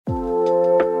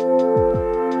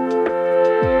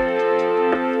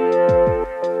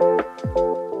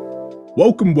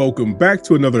Welcome back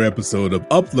to another episode of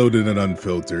Uploaded and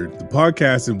Unfiltered, the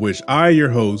podcast in which I, your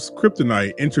host,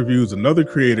 Kryptonite, interviews another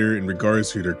creator in regards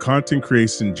to their content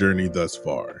creation journey thus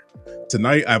far.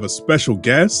 Tonight, I have a special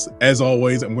guest. As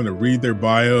always, I'm going to read their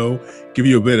bio, give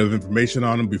you a bit of information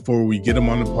on them before we get them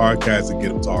on the podcast and get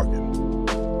them talking.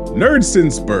 Nerd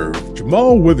since birth,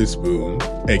 Jamal Witherspoon,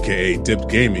 aka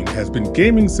DippedGaming, has been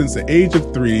gaming since the age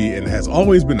of 3 and has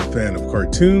always been a fan of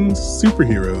cartoons,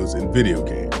 superheroes, and video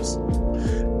games.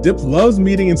 Dip loves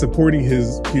meeting and supporting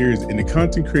his peers in the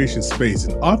content creation space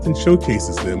and often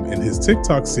showcases them in his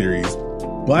TikTok series,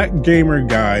 Black Gamer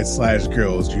Guys /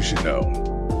 Girls You Should Know.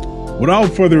 Without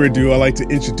further ado, I'd like to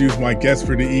introduce my guest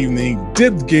for the evening,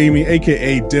 DippedGaming,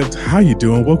 aka Dipped. How you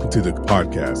doing? Welcome to the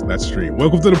podcast, not stream.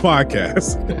 Welcome to the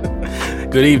podcast.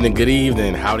 Good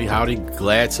evening. Howdy.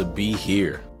 Glad to be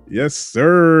here. Yes,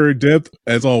 sir, Dip.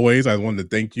 As always, I wanted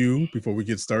to thank you before we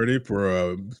get started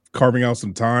for carving out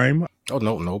some time. Oh,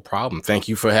 no problem. Thank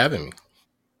you for having me.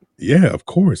 Yeah, of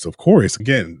course.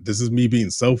 Again, this is me being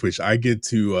selfish. I get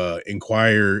to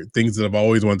inquire things that I've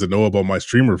always wanted to know about my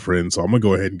streamer friends. So I'm going to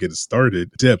go ahead and get it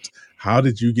started. Dipped, how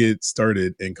did you get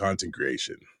started in content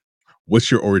creation?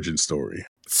 What's your origin story?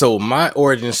 So my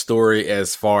origin story,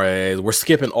 as far as we're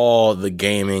skipping all the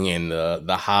gaming and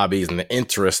the hobbies and the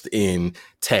interest in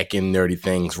tech and nerdy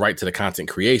things right to the content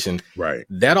creation. Right.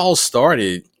 That all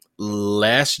started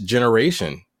last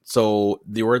generation. So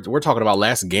we're talking about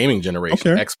last gaming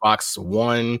generation, okay. Xbox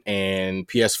One and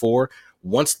PS4.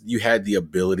 Once you had the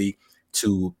ability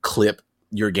to clip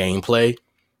your gameplay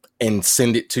and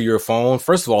send it to your phone,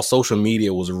 first of all, social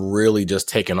media was really just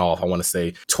taking off. I want to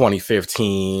say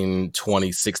 2015,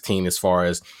 2016, as far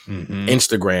as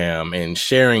Instagram and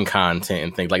sharing content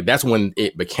and things like that's when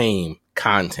it became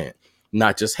content,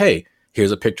 not just, hey,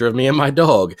 here's a picture of me and my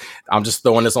dog. I'm just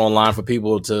throwing this online for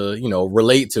people to,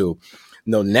 relate to.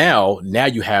 No, now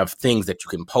you have things that you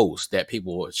can post that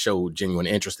people show genuine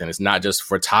interest in. It's not just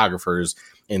photographers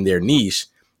in their niche.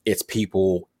 It's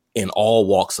people in all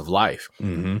walks of life.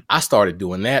 I started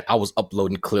doing that. I was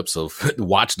uploading clips of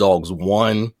Watch Dogs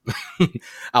 1.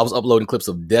 I was uploading clips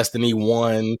of Destiny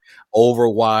 1,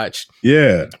 Overwatch.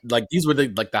 Yeah. Like these were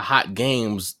the hot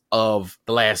games of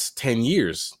the last 10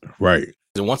 years. Right.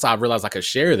 And once I realized I could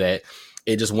share that,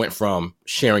 it just went from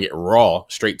sharing it raw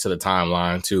straight to the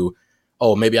timeline to,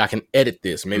 oh, maybe I can edit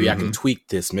this. Maybe I can tweak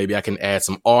this. Maybe I can add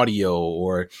some audio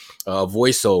or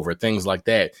voiceover, things like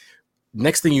that.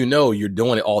 Next thing you know, you're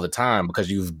doing it all the time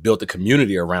because you've built a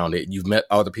community around it. You've met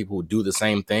other people who do the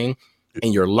same thing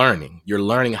and you're learning. You're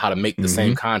learning how to make the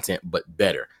same content, but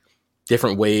better.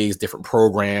 Different ways, different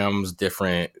programs,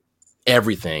 different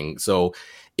everything. So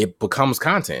it becomes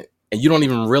content and you don't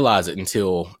even realize it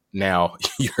until now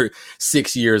you're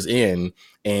 6 years in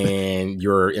and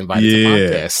you're invited to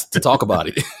podcasts to talk about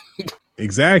it.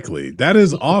 Exactly. That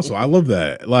is awesome. I love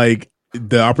that. Like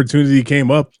the opportunity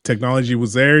came up, technology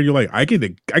was there. You're like, I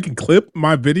can clip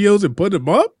my videos and put them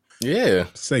up. Yeah.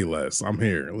 Say less. I'm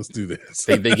here. Let's do this.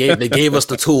 They gave us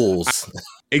the tools.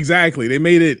 Exactly. They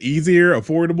made it easier,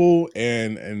 affordable,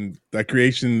 and that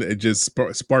creation, it just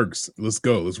sparks. Let's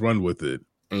go. Let's run with it.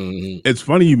 It's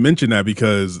funny you mentioned that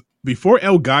because before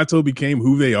Elgato became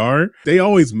who they are, they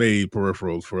always made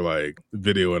peripherals for like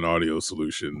video and audio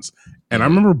solutions. And I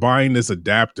remember buying this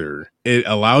adapter. It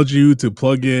allowed you to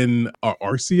plug in a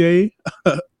RCA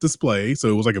display. So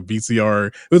it was like a VCR.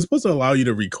 It was supposed to allow you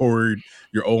to record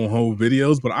your own home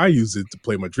videos, but I used it to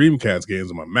play my Dreamcast games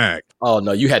on my Mac. Oh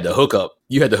no, you had to hook up.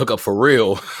 You had to hook up for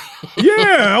real.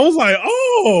 Yeah, I was like,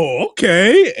 oh,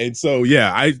 okay. And so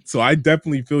yeah, I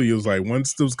definitely feel you. It was like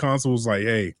once those consoles like,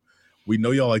 hey, we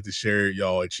know y'all like to share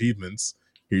y'all achievements.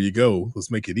 Here you go. Let's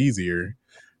make it easier.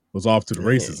 Was off to the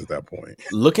races at that point.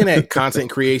 Looking at content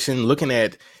creation, looking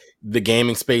at the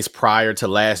gaming space prior to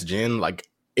last gen, like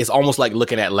it's almost like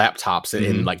looking at laptops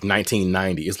in like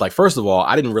 1990. It's like, first of all,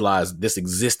 I didn't realize this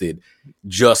existed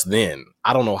just then.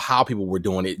 I don't know how people were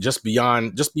doing it just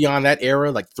beyond that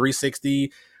era, like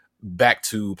 360 back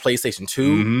to PlayStation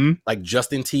 2, like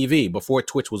just in TV before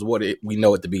Twitch was what we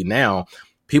know it to be now.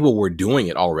 People were doing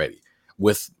it already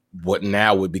with what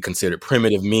now would be considered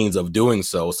primitive means of doing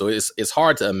so. So it's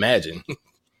hard to imagine.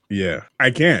 Yeah, I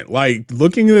can't. Like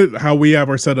looking at how we have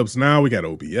our setups now, we got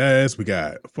OBS, we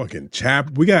got fucking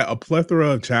chat, we got a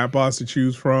plethora of chatbots to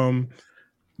choose from.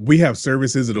 We have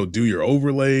services that'll do your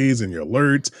overlays and your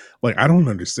alerts. Like I don't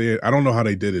understand. I don't know how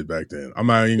they did it back then. I'm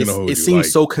not even gonna hold you. It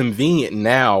seems so convenient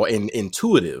now and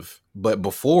intuitive, but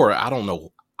before I don't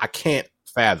know. I can't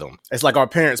fathom. It's like our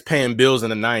parents paying bills in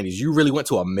the 90s. You really went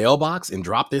to a mailbox and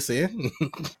dropped this in?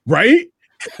 Right?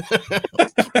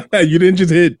 You didn't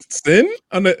just hit send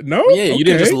on the no? Yeah, you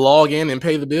didn't just Okay. log in and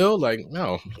pay the bill. Like,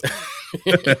 no.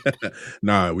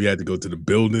 Nah, we had to go to the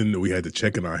building. We had to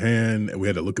check in our hand, and we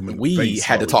had to look him in the We face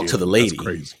had while to we talk gave to the him. That's lady.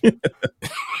 crazy.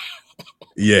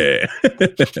 Yeah.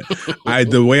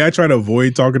 The way I try to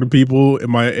avoid talking to people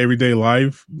in my everyday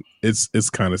life, it's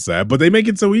kind of sad. But they make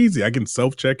it so easy. I can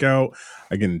self-checkout.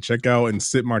 I can check out and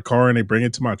sit in my car and they bring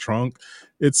it to my trunk.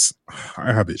 It's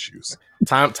I have issues.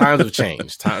 Times have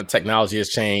changed. Technology has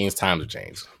changed. Times have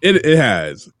changed. It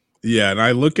has. Yeah. And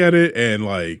I look at it and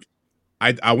like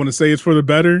I want to say it's for the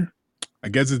better. I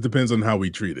guess it depends on how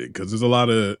we treat it because there's a lot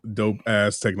of dope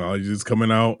ass technology that's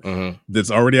coming out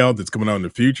that's already out that's coming out in the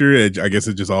future. I guess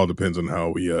it just all depends on how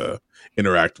we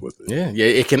interact with it. Yeah.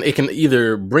 It can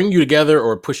either bring you together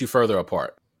or push you further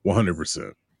apart.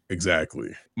 100%.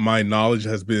 Exactly. My knowledge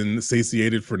has been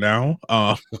satiated for now.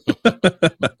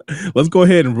 Let's go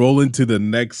ahead and roll into the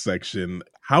next section.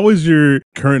 How is your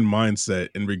current mindset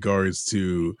in regards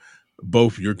to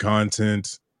both your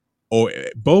content or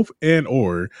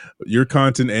your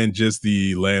content and just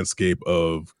the landscape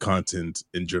of content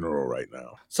in general right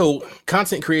now? So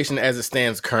content creation as it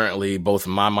stands currently, both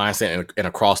my mindset and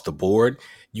across the board,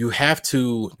 you have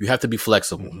to be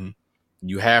flexible.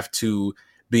 You have to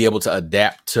be able to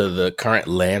adapt to the current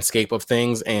landscape of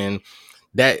things. And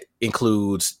that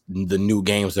includes the new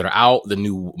games that are out, the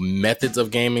new methods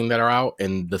of gaming that are out.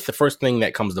 And the first thing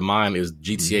that comes to mind is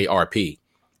GTA RP.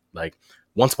 Like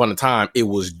once upon a time, it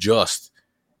was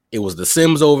the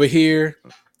Sims over here.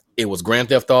 It was Grand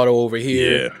Theft Auto over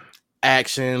here,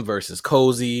 action versus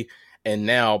cozy. And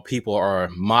now people are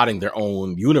modding their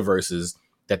own universes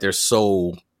that they're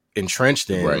so entrenched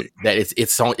in that it's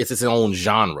its own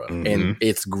genre, and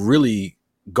it's really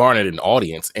garnered an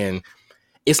audience. And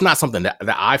it's not something that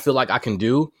I feel like I can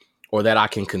do or that I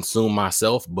can consume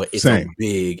myself, but it's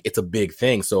a big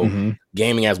thing. So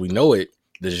gaming as we know it,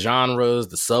 the genres,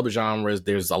 the subgenres,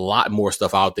 there's a lot more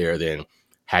stuff out there than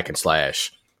hack and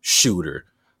slash shooter.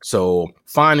 So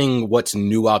finding what's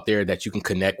new out there that you can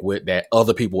connect with, that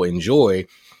other people enjoy,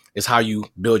 is how you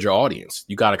build your audience.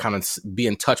 You got to kind of be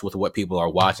in touch with what people are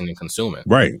watching and consuming.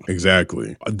 Right,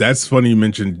 exactly. That's funny you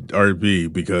mentioned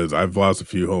RP because I've lost a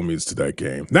few homies to that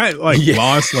game. Not like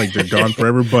lost, like they're gone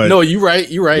forever, but no, you're right.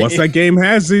 Once that game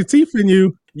has its teeth in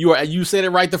you, you said it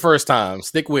right the first time.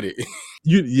 Stick with it.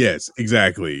 Yes,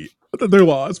 exactly. They're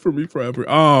lost for me forever.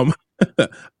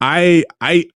 I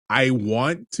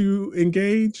want to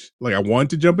engage. Like I want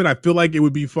to jump in. I feel like it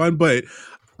would be fun, but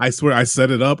I swear I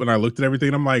set it up and I looked at everything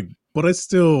and I'm like, but it's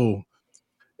still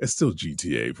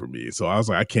GTA for me. So I was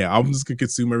like, I can't. I'm just gonna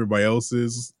consume everybody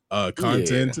else's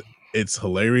content. Yeah. It's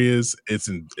hilarious.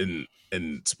 It's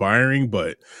inspiring,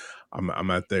 but I'm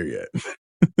not there yet.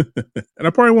 And I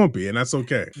probably won't be, and that's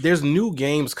okay. There's new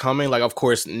games coming. Like, of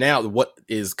course, now what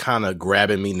is kind of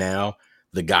grabbing me now,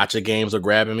 the gacha games are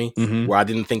grabbing me where I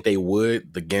didn't think they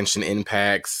would. The Genshin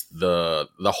Impacts, the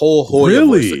whole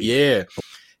really? Yeah.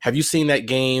 Have you seen that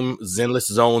game, Zenless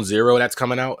Zone Zero, that's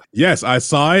coming out? Yes, I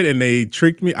saw it and they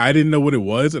tricked me. I didn't know what it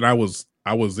was, and I was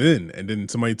in, and then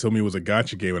somebody told me it was a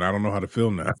gacha game, and I don't know how to feel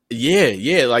now.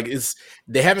 Yeah. Like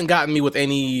they haven't gotten me with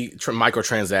any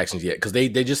microtransactions yet because they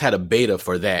just had a beta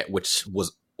for that, which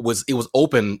was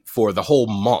open for the whole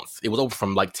month. It was open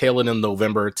from like tail end of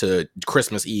November to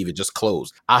Christmas Eve. It just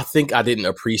closed. I think I didn't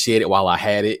appreciate it while I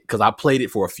had it because I played it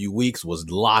for a few weeks, was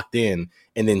locked in,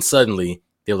 and then suddenly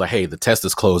they were like, hey, the test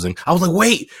is closing. I was like,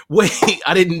 wait,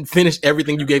 I didn't finish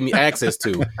everything you gave me access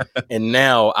to. And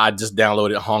now I just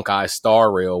downloaded Honkai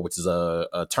Star Rail, which is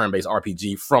a turn-based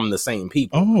RPG from the same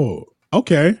people. Oh,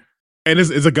 okay. And it's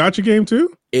a gacha game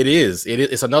too? It is.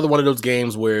 It's another one of those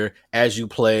games where as you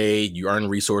play, you earn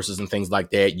resources and things like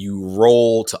that. You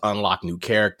roll to unlock new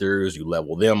characters. You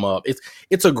level them up.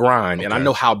 It's a grind. Okay. And I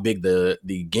know how big the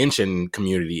Genshin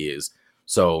community is.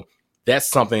 So that's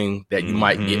something that you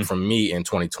might get from me in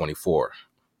 2024,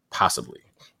 possibly.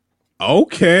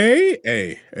 Okay.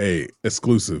 Hey,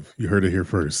 exclusive. You heard it here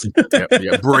first.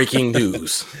 Yeah, breaking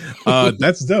news.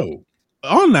 That's dope.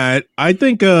 On that, I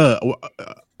think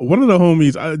one of the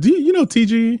homies, do you know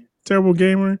TG, Terrible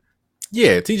Gamer?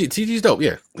 Yeah, TG's dope,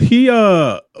 yeah. He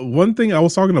one thing I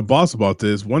was talking to Boss about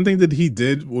this, one thing that he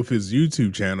did with his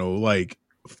YouTube channel, like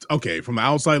okay, from the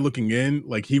outside looking in,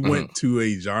 like he went to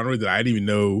a genre that I didn't even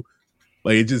know.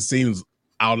 Like it just seems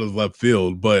out of left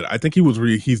field, but I think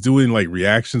he's doing like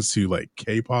reactions to like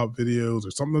K-pop videos or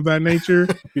something of that nature.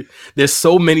 There's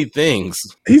so many things.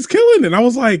 He's killing it. I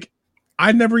was like,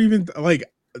 I never even like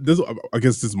this. I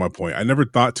guess this is my point. I never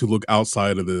thought to look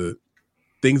outside of the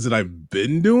things that I've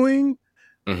been doing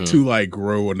to like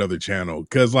grow another channel,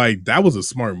 because like that was a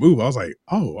smart move. I was like,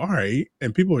 oh, all right,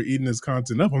 and people are eating this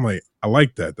content up. I'm like, I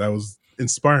like that. That was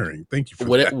inspiring. Thank you for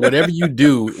that. Whatever you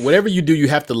do, you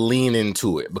have to lean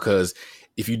into it, because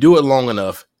if you do it long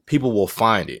enough, people will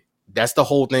find it. That's the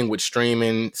whole thing with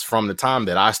streaming. From the time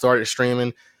that I started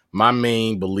streaming, my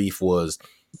main belief was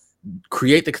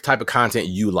create the type of content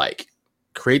you like.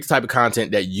 Create the type of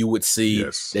content that you would see,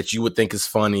 that you would think is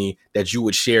funny, that you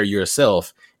would share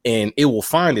yourself, and it will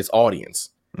find its audience.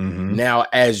 Now,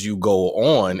 as you go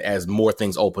on, as more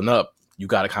things open up, you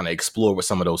got to kind of explore what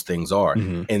some of those things are.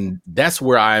 And that's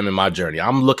where I am in my journey.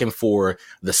 I'm looking for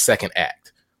the second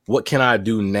act. What can I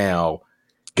do now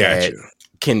that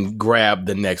can grab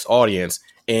the next audience?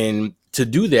 And to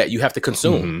do that, you have to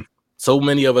consume. So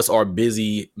many of us are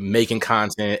busy making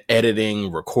content,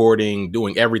 editing, recording,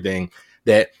 doing everything,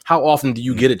 that how often do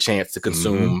you get a chance to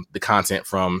consume the content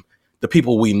from the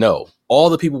people we know?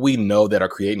 All the people we know that are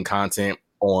creating content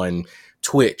on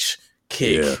Twitch,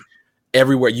 Kick,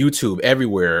 everywhere, YouTube,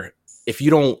 everywhere. If you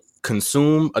don't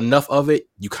consume enough of it,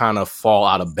 you kind of fall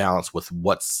out of balance with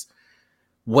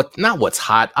not what's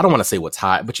hot. I don't want to say what's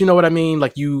hot, but you know what I mean?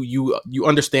 Like you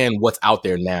understand what's out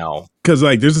there now. Because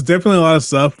like there's definitely a lot of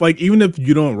stuff. Like even if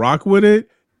you don't rock with it,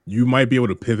 you might be able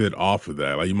to pivot off of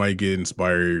that. Like you might get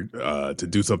inspired to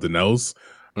do something else.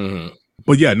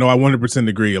 But yeah, no, I 100%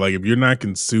 agree. Like if you're not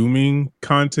consuming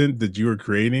content that you are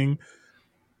creating,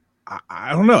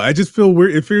 I don't know. I just feel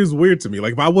weird. It feels weird to me.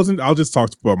 Like if I wasn't, I'll just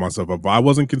talk about myself. If I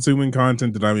wasn't consuming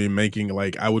content that I'm making,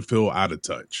 like I would feel out of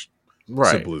touch. Right.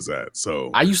 Simple as that.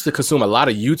 So I used to consume a lot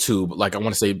of YouTube. Like I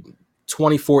want to say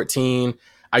 2014,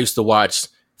 I used to watch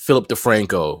Philip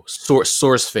DeFranco,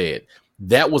 SourceFed.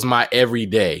 That was my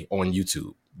everyday on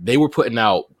YouTube. They were putting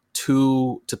out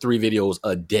 2 to 3 videos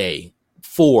a day,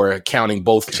 4 counting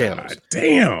both channels.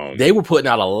 Damn. They were putting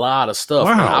out a lot of stuff.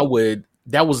 Wow. And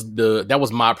that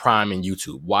was my prime in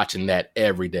YouTube, watching that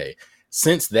every day.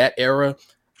 Since that era,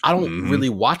 I don't really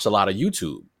watch a lot of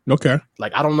YouTube. Okay.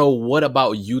 Like, I don't know what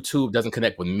about YouTube doesn't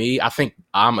connect with me. I think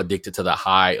I'm addicted to the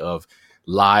high of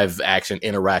live action,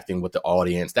 interacting with the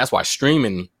audience. That's why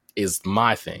streaming is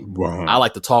my thing. Wow. I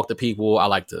like to talk to people. I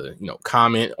like to,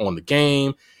 comment on the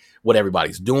game, what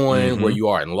everybody's doing, where you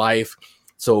are in life.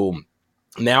 So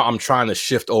now I'm trying to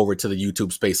shift over to the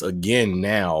YouTube space again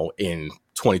now in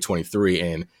 2023,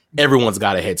 and everyone's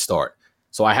got a head start.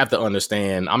 So I have to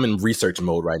understand, I'm in research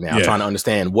mode right now. I'm trying to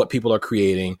understand what people are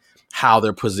creating, how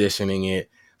they're positioning it.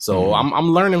 So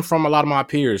I'm learning from a lot of my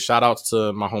peers. Shout outs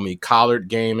to my homie Collard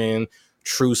Gaming,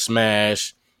 True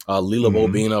Smash, Lila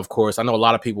Bobina, of course. I know a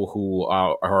lot of people who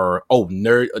are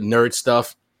nerd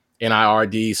stuff,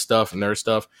 NIRD stuff, nerd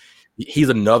stuff. He's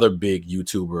another big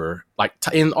YouTuber,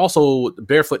 and also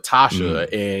Barefoot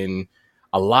Tasha and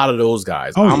a lot of those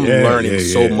guys. I'm learning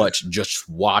so much just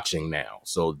watching now.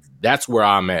 So that's where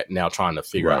I'm at now, trying to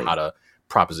figure out how to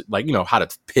how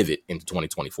to pivot into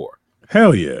 2024.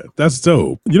 Hell yeah, that's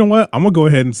dope. You know what? I'm gonna go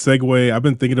ahead and segue. I've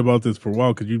been thinking about this for a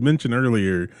while because you mentioned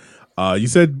earlier, you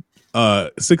said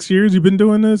 6 years you've been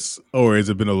doing this, or has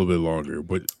it been a little bit longer?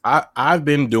 But I've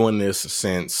been doing this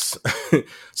since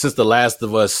The Last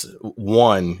of Us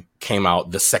 1 came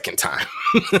out the second time.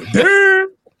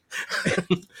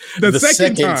 The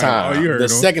second time. Oh, you heard the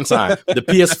second time. The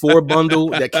PS4 bundle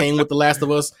that came with The Last of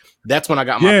Us. That's when I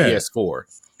got my PS4.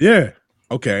 Yeah.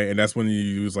 Okay, and that's when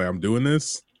you was like, I'm doing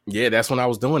this. Yeah, that's when I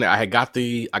was doing it. I got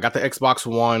the Xbox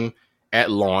One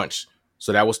at launch.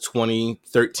 So that was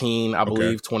 2013, I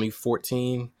believe,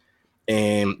 2014.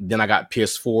 And then I got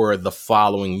PS4 the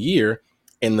following year.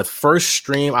 And the first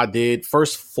stream I did,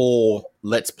 first full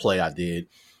Let's Play I did,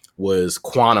 was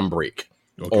Quantum Break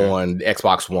on the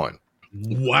Xbox One.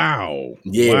 Wow.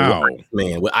 Yeah.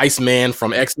 Wow. With Iceman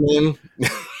from X-Men.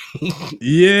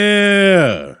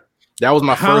 Yeah. That was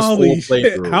my first full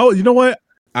playthrough. You know what?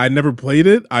 I never played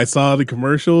it. I saw the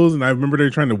commercials, and I remember they're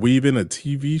trying to weave in a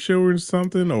TV show or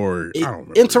something, I don't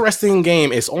remember. Interesting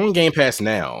game. It's on Game Pass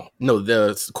now. No,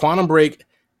 the Quantum Break,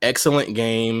 excellent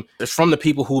game. It's from the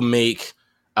people who make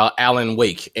Alan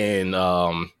Wake and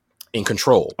in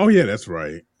Control. Oh, yeah, that's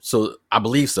right. So I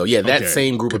believe so. Yeah, that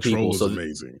same group of people. So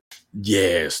amazing.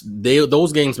 Yes,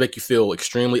 those games make you feel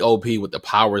extremely OP with the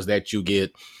powers that you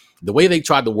get. The way they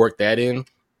tried to work that in,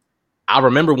 I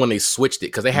remember when they switched it,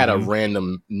 because they had a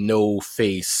random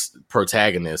no-face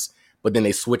protagonist, but then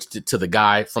they switched it to the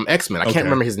guy from X-Men. I can't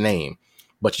remember his name,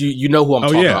 but you know who I'm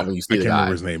talking about when you see the guy. I can't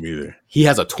remember his name either. He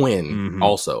has a twin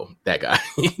also, that guy.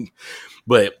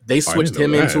 But they switched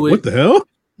him into it. What the hell?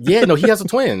 Yeah, no, he has a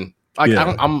twin.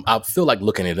 I feel like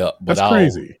looking it up, but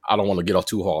crazy. I don't want to get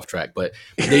too off track. But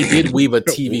they did weave a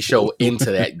TV show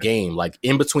into that game. Like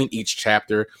in between each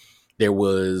chapter, There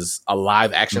was a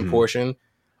live action portion.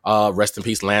 Rest in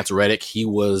peace, Lance Reddick. He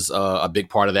was a big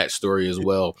part of that story as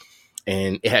well.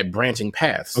 And it had branching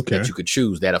paths that you could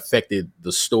choose that affected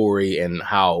the story and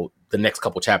how the next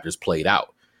couple chapters played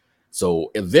out.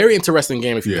 So a very interesting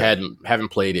game. If you haven't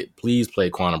played it, please play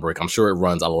Quantum Break. I'm sure it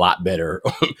runs a lot better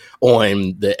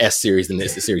on the S series than the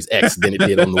Series X than it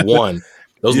did on the One.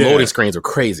 Those loading screens are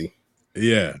crazy.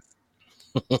 Yeah.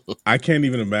 I can't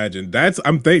even imagine.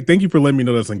 Thank you for letting me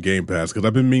know that's on Game Pass, because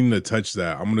I've been meaning to touch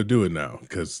that. I'm gonna do it now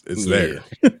because it's there.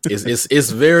 It's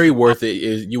very worth it.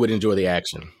 You would enjoy the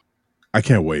action. I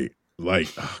can't wait.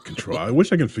 Like Control. I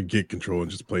wish I could forget Control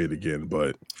and just play it again,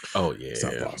 but it's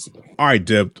not possible. All right,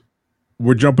 Deb.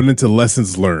 We're jumping into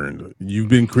lessons learned. You've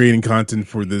been creating content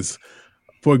for this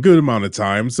for a good amount of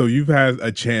time, so you've had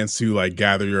a chance to like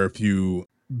gather a few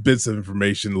bits of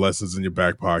information, lessons in your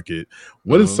back pocket.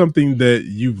 What is something that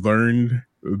you've learned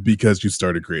because you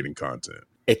started creating content?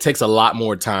 It takes a lot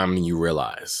more time than you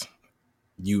realize.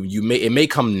 It may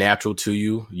come natural to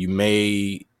you. You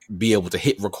may be able to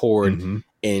hit record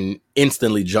and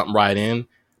instantly jump right in,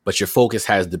 but your focus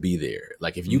has to be there.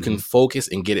 Like if you can focus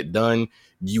and get it done,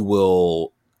 you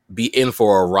will be in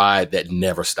for a ride that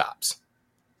never stops.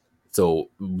 So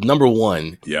number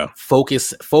one,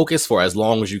 focus for as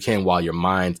long as you can while your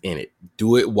mind's in it.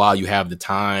 Do it while you have the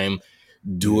time.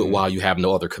 Do it while you have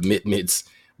no other commitments,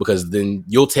 because then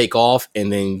you'll take off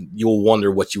and then you'll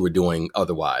wonder what you were doing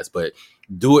otherwise. But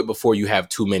do it before you have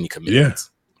too many commitments.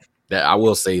 That I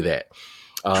will say that.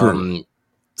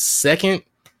 Second,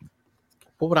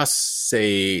 what would I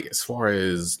say as far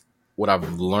as what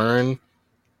I've learned?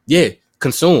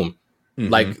 Consume.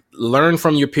 Like learn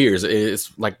from your peers.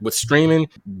 It's like with streaming,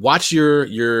 watch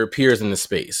your peers in the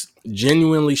space.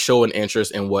 Genuinely show an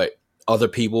interest in what other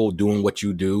people doing what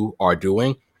you do are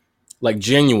doing. Like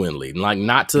genuinely, like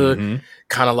not to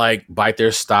kind of like bite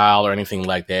their style or anything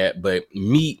like that, but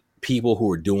meet people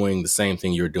who are doing the same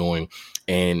thing you're doing,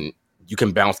 and you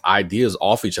can bounce ideas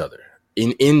off each other.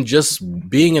 In just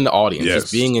being in the audience,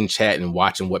 just being in chat and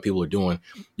watching what people are doing,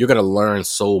 you're gonna learn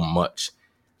so much.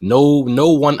 No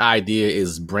one idea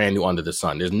is brand new under the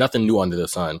sun. There's nothing new under the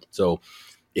sun. So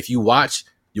if you watch,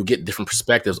 you'll get different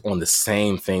perspectives on the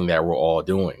same thing that we're all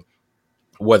doing,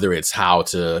 whether it's how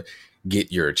to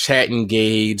get your chat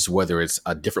engaged, whether it's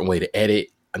a different way to edit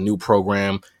a new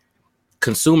program.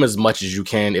 Consume as much as you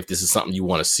can if this is something you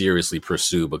want to seriously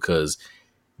pursue, because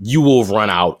you will run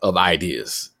out of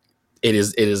ideas. It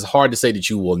is hard to say that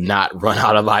you will not run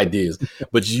out of ideas,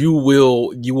 but you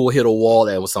will hit a wall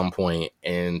at some point,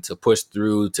 and to push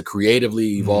through, to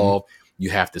creatively evolve, you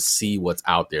have to see what's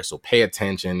out there. So pay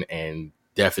attention and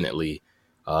definitely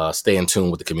stay in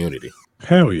tune with the community.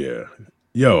 Hell yeah.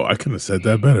 Yo, I couldn't have said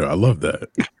that better. I love that.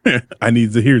 I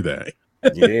need to hear that.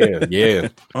 Yeah.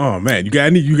 Oh man, you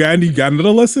got another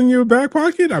lesson in your back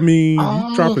pocket? I mean,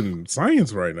 you're dropping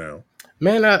science right now.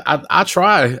 Man, I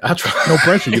try. No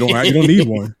pressure. You don't need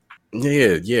one.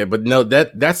 Yeah. But no,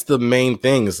 that's the main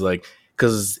thing, is like,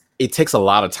 because it takes a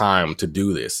lot of time to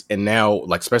do this. And now,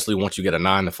 like, especially once you get a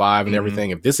 9 to 5 and everything,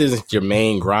 if this isn't your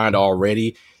main grind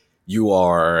already, you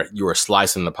are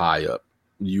slicing the pie up.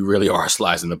 You really are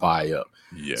slicing the pie up.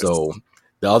 Yes. So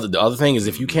the other thing is,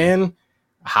 if you can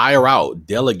hire out,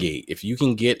 delegate, if you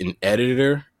can get an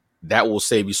editor, that will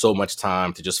save you so much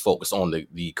time to just focus on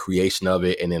the creation of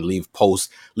it, and then leave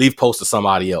post to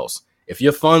somebody else. If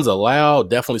your funds allow,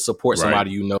 definitely support somebody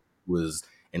you know who is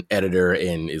an editor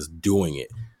and is doing it.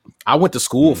 I went to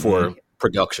school for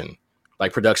production,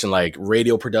 like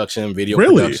radio production, video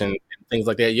production, things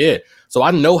like that. Yeah. So I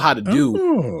know how to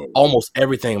do almost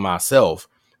everything myself,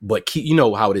 but you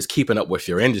know how it is keeping up with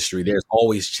your industry. There's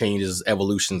always changes,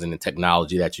 evolutions in the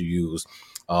technology that you use.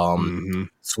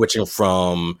 Switching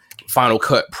from Final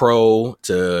Cut Pro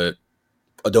to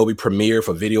Adobe Premiere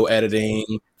for video editing,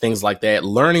 things like that,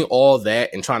 learning all that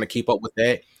and trying to keep up with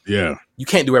that. Yeah. You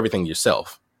can't do everything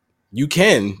yourself. You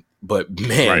can, but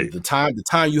man, the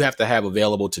time you have to have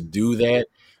available to do that,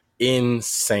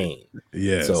 insane.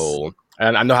 Yes. So,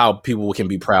 and I know how people can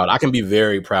be proud. I can be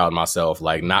very proud myself,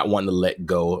 like not wanting to let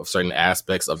go of certain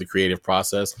aspects of the creative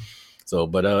process. So,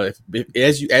 but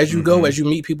as you go, as you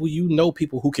meet people, you know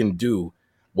people who can do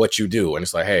what you do, and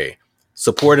it's like, hey,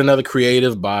 support another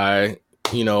creative by,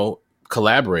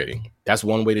 collaborating. That's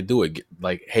one way to do it.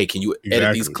 Like, hey, can you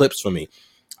edit these clips for me?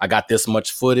 I got this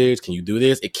much footage. Can you do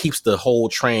this? It keeps the whole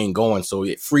train going, so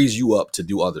it frees you up to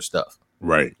do other stuff.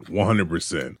 Right,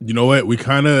 100%. You know what?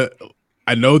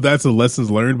 I know that's a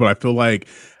lessons learned, but I feel like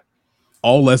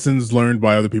all lessons learned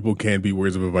by other people can be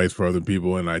words of advice for other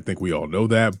people, and I think we all know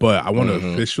that. But I want to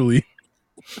officially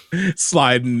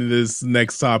Slide into this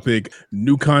next topic.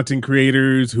 New content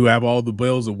creators who have all the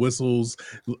bells and whistles.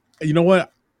 You know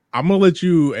what? I'm gonna let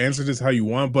you answer this how you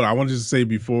want, but I want to just say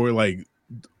before, like,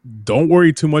 don't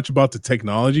worry too much about the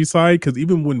technology side, because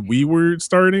even when we were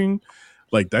starting,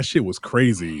 like, that shit was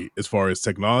crazy as far as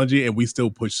technology, and we still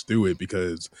pushed through it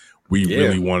because we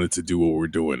really wanted to do what we're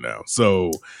doing now.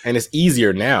 So, and it's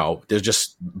easier now. There's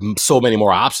just so many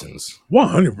more options.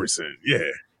 100%. Yeah.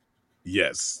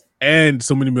 Yes. And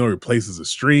so many more places to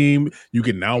stream. You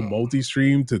can now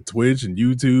multi-stream to Twitch and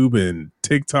YouTube and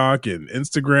TikTok and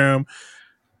Instagram.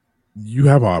 You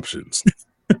have options.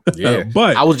 Yeah,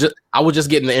 but I was just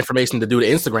getting the information to do the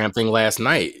Instagram thing last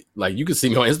night. Like, you can see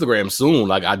me on Instagram soon.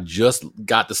 Like, I just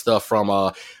got the stuff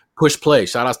from Push Play.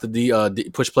 Shout outs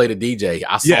to Push Play to DJ.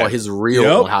 I saw his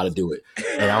reel on how to do it,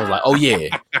 and I was like, oh yeah.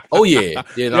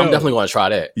 I'm definitely going to try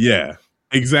that. Yeah,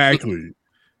 exactly.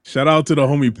 Shout out to the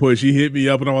homie Push. He hit me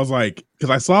up and I was like,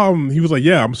 because I saw him, he was like,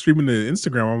 yeah, I'm streaming to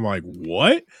Instagram. I'm like,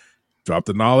 what? Drop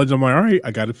the knowledge. I'm like, all right, I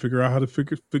got to figure out how to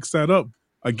fix that up.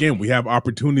 Again, we have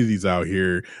opportunities out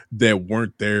here that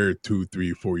weren't there 2,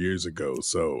 3, 4 years ago.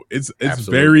 So it's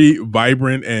very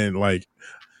vibrant, and like,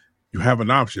 you have an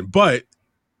option. But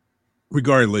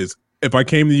regardless, if I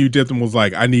came to you, Dip, and was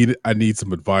like, I need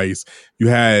some advice, you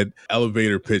had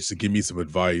elevator pitch to give me some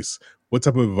advice. What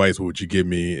type of advice would you give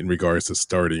me in regards to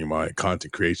starting my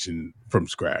content creation from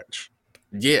scratch?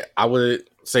 Yeah, I would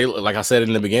say, like I said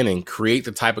in the beginning, create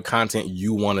the type of content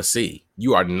you want to see.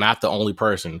 You are not the only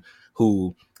person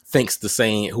who thinks the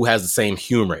same, who has the same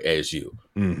humor as you.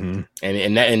 Mm-hmm.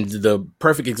 And the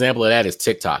perfect example of that is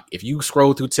TikTok. If you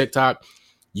scroll through TikTok,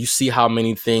 you see how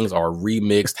many things are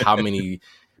remixed, how many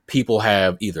people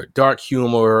have either dark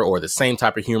humor or the same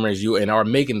type of humor as you and are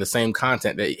making the same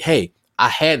content that, hey, I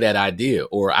had that idea,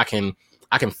 or I can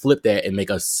flip that and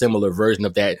make a similar version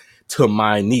of that to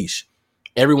my niche.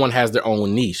 Everyone has their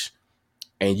own niche,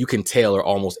 and you can tailor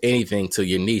almost anything to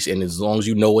your niche. And as long as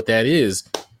you know what that is,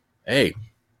 hey,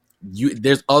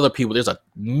 there's other people, there's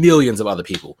millions of other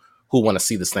people who want to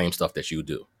see the same stuff that you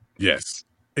do. Yes,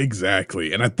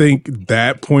 exactly. And I think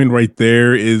that point right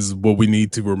there is what we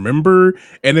need to remember.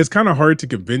 And it's kind of hard to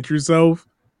convince yourself,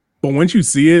 but once you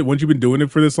see it, once you've been doing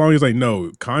it for this long, it's like,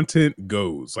 no, content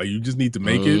goes. Like, you just need to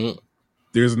make it.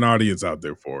 There's an audience out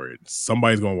there for it.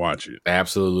 Somebody's gonna watch it.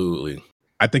 Absolutely.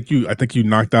 I think you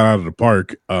knocked that out of the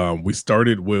park. We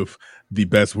started with the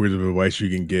best word of advice you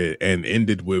can get and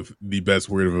ended with the best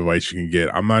word of advice you can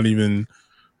get. I'm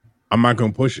not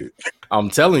gonna push it. I'm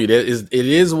telling you, it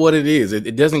is what it is.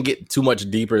 It doesn't get too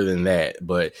much deeper than that,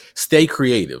 but stay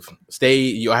creative.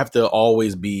 You have to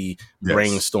always be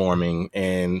brainstorming,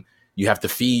 and you have to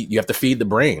feed the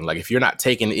brain. Like, if you're not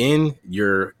taking in,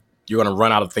 you're going to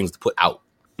run out of things to put out.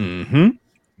 Mm-hmm.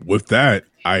 With that,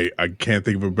 I can't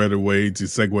think of a better way to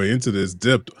segue into this.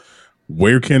 Dip,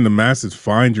 where can the masses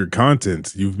find your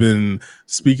content? You've been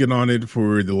speaking on it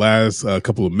for the last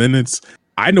couple of minutes.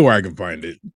 I know where I can find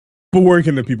it. But where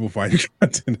can the people find your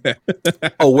content at?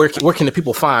 Oh, where can the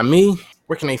people find me?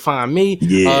 Where can they find me?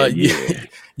 Yeah.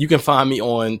 You can find me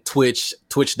on Twitch,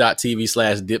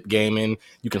 twitch.tv/DippedGaming.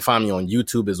 You can find me on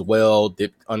YouTube as well,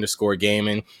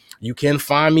 Dip_gaming. You can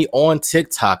find me on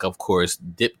TikTok, of course,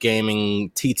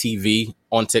 DippedGaming TTV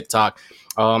on TikTok.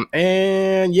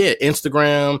 And yeah,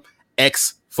 Instagram,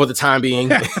 X for the time being.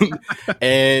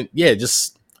 And yeah,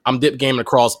 I'm DippedGaming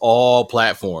across all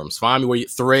platforms. Find me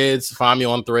find me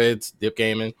on Threads,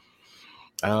 DippedGaming.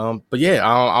 But yeah,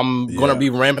 I'm going to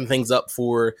be ramping things up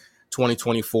for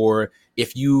 2024.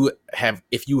 If you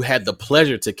had the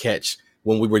pleasure to catch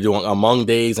when we were doing Among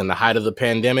Days and the height of the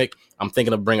pandemic, I'm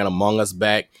thinking of bringing Among Us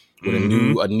back with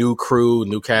a new crew,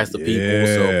 new cast of people.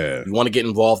 So if you want to get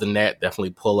involved in that, definitely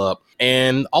pull up.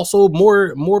 And also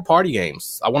more party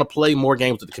games. I want to play more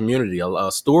games with the community.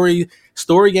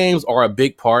 Story games are a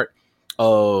big part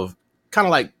of kind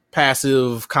of like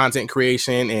passive content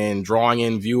creation and drawing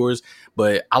in viewers,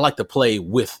 but I like to play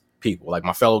with people, like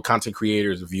my fellow content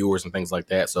creators, viewers, and things like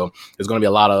that. So there's going to be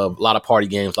a lot of party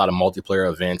games, a lot of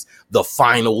multiplayer events. The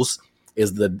finals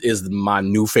is my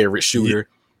new favorite shooter. Yeah,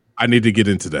 I need to get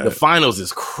into that. The finals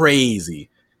is crazy.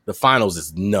 The finals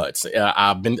is nuts.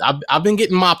 I've been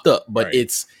getting mopped up, but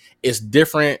it's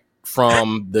different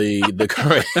from the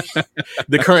current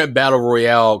the current battle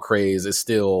royale craze. Is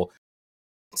still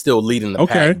leading the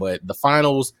pack, but the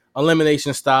finals,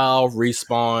 elimination style,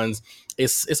 respawns,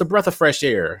 it's a breath of fresh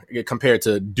air compared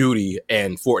to Duty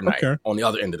and Fortnite on the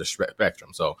other end of the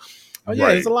spectrum. So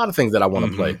there's a lot of things that I want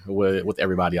to play with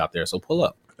everybody out there. So pull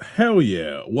up. Hell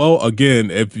yeah. Well, again,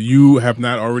 if you have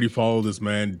not already followed this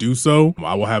man, do so.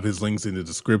 I will have his links in the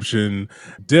description.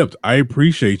 Dipped, I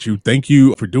appreciate you. Thank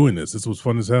you for doing this. This was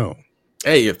fun as hell.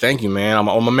 Hey, thank you, man. I'm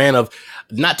a man of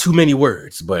not too many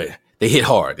words, but they hit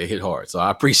hard. They hit hard. So I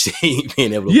appreciate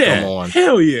being able to come on.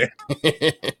 Hell yeah.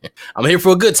 I'm here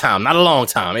for a good time, not a long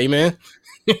time. Amen.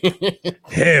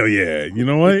 Hell yeah. You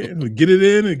know what? Get it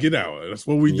in and get out. That's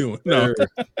what we doing. No.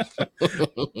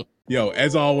 Yo,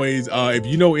 as always, if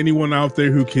you know anyone out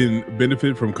there who can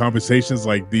benefit from conversations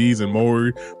like these and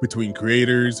more between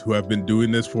creators who have been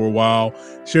doing this for a while,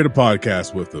 share the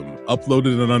podcast with them.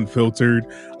 Uploaded and unfiltered.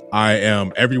 I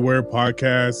am everywhere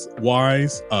podcast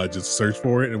wise. Just search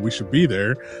for it and we should be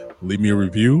there. Leave me a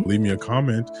review, leave me a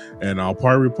comment, and I'll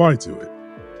probably reply to it.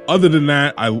 Other than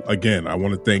that, I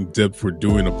want to thank Dip for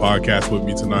doing a podcast with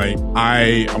me tonight.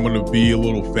 I'm going to be a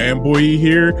little fanboy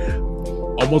here.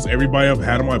 Almost everybody I've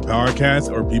had on my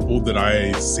podcast are people that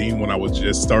I seen when I was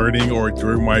just starting or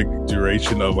during my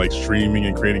duration of like streaming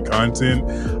and creating content.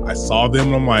 I saw them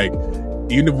and I'm like,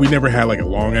 even if we never had like a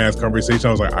long ass conversation,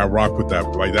 I was like, I rock with that.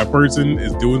 Like that person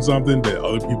is doing something that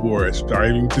other people are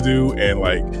striving to do. And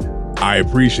like, I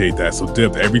appreciate that. So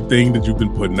Dip, everything that you've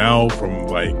been putting out from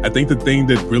like, I think the thing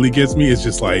that really gets me is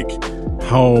just like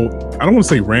how, I don't want to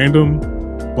say random,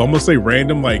 but I'm gonna say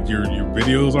random, like your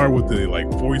videos are with the like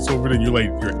voiceover and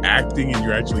you're acting and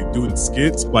you're actually doing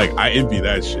skits. Like I envy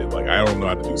that shit. Like I don't know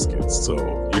how to do skits. So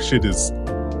your shit is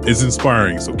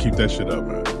inspiring. So keep that shit up,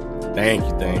 man. Thank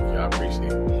you. I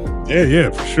appreciate it. Yeah,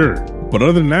 for sure. But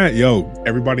other than that, yo,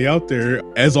 everybody out there,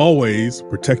 as always,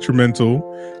 protect your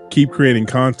mental, keep creating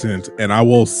content, and I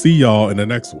will see y'all in the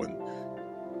next one.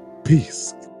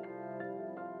 Peace.